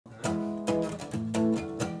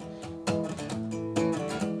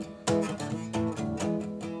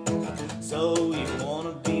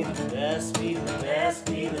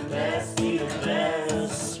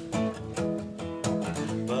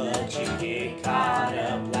light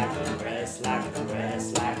up like the rest, like the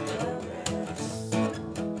rest, like the rest.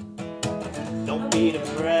 Don't be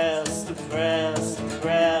depressed, depressed,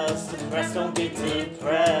 depressed, depressed, don't get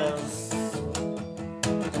depressed.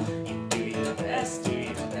 You do your best, do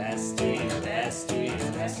your best, do your best, do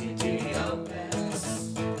your best, you do your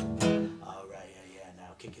best. Alright, yeah,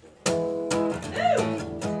 now kick it up.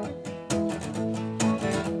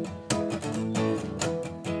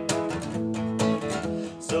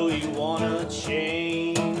 So you wanna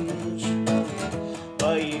change,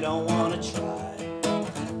 but you don't wanna try.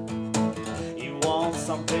 You want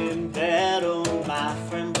something better, my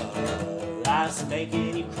friend, but life's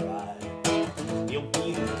making you cry. You'll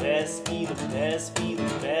be the best, be the best, be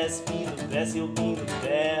the best, be the best, you'll be the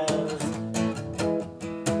best.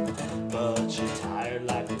 But you're tired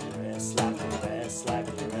like the rest, like the rest, like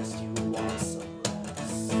the rest, you want some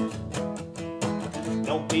rest.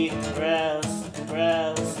 Don't be depressed,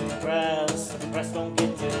 depressed, depressed, depressed, don't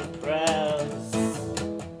get depressed.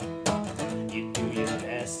 You do your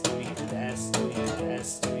best, do your best, do your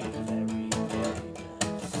best, do your very, very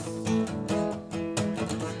best.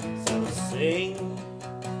 So sing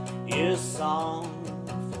your song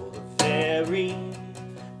for the fairy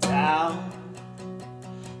town.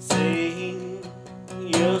 Sing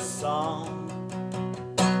your song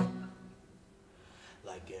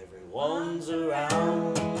like everyone's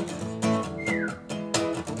around.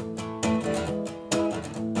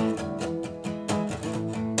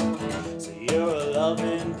 So you're a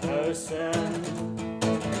loving person,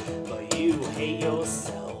 but you hate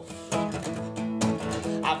yourself.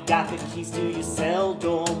 I've got the keys to your cell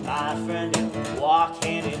door, my friend, and we'll walk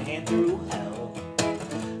hand in hand through hell.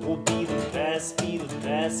 We'll be the best, be the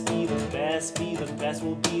best, be the best, be the best,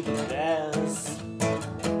 we'll be the best.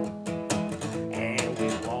 And we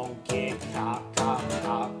won't get caught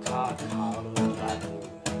like the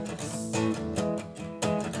rest.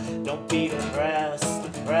 Don't be depressed,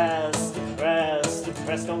 depressed, depressed,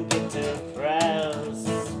 depressed, don't get depressed.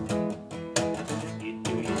 You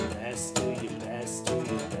do your best, do your best, do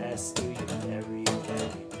your best, do your very,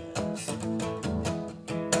 very best.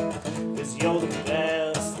 'Cause you're the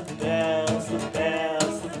best, the best, the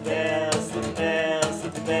best, the best, the best,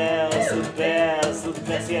 the best, the best, the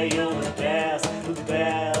best, yeah, you're